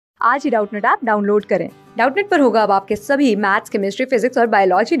आज ही Doubtnut app download करें। डाउटनट पर होगा अब आपके सभी मैथ्स, केमिस्ट्री, फिजिक्स और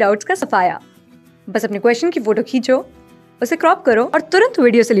बायोलॉजी डाउट्स का सफाया। बस अपने क्वेश्चन की फोटो खींचो, उसे क्रॉप करो और तुरंत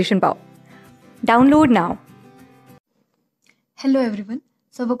वीडियो सोल्यूशन पाओ। Download now. Hello everyone.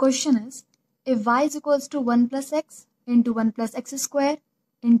 So our question is, if y is equals to 1 plus x into 1 plus x square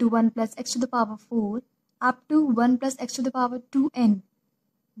into 1 plus x to the power 4 up to 1 plus x to the power 2n,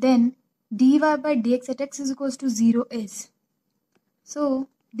 then dy by dx at x is equals to 0 is. So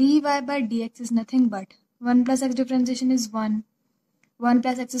dy by dx is nothing but 1 plus x differentiation is 1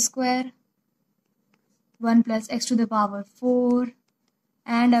 plus x square, 1 plus x to the power 4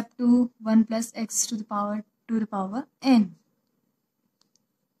 and up to 1 plus x to the power n.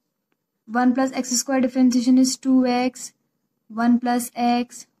 1 plus x square differentiation is 2x, 1 plus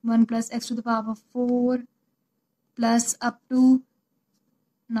x to the power 4 plus up to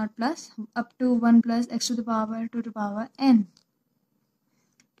 1 plus x to the power n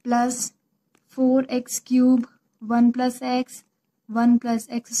plus 4x cube, 1 plus x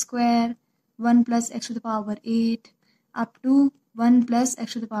square, 1 plus x to the power 8 up to 1 plus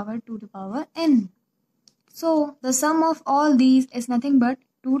x to the power n. So the sum of all these is nothing but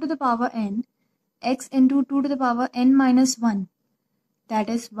 2 to the power n x into 2 to the power n minus 1, that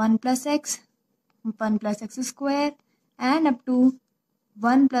is 1 plus x square and up to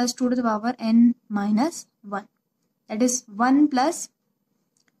 1 plus 2 to the power n minus 1, that is 1 plus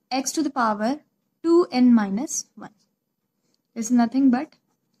x to the power 2n minus 1. This is nothing but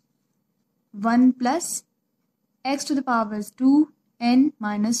 1 plus x to the power is 2n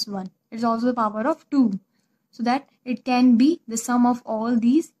minus 1. It is also the power of 2. So that it can be the sum of all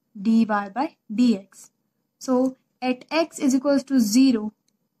these dy by dx. So at x is equals to 0,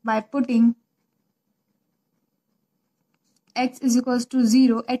 by putting x is equals to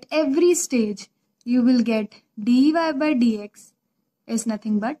 0 at every stage, you will get dy by dx is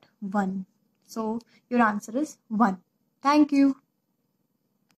nothing but 1. So your answer is 1. Thank you.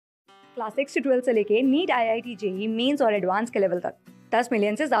 Class 6 से 12 से लेके NEET, IIT JEE mains और advance के level तक 10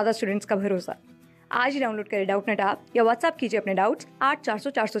 million से ज्यादा students का भरोसा। आज ही डाउनलोड करें डाउटनट ऐप या व्हाट्सएप कीजिए अपने डाउट्स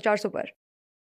 8400 400 400 पर।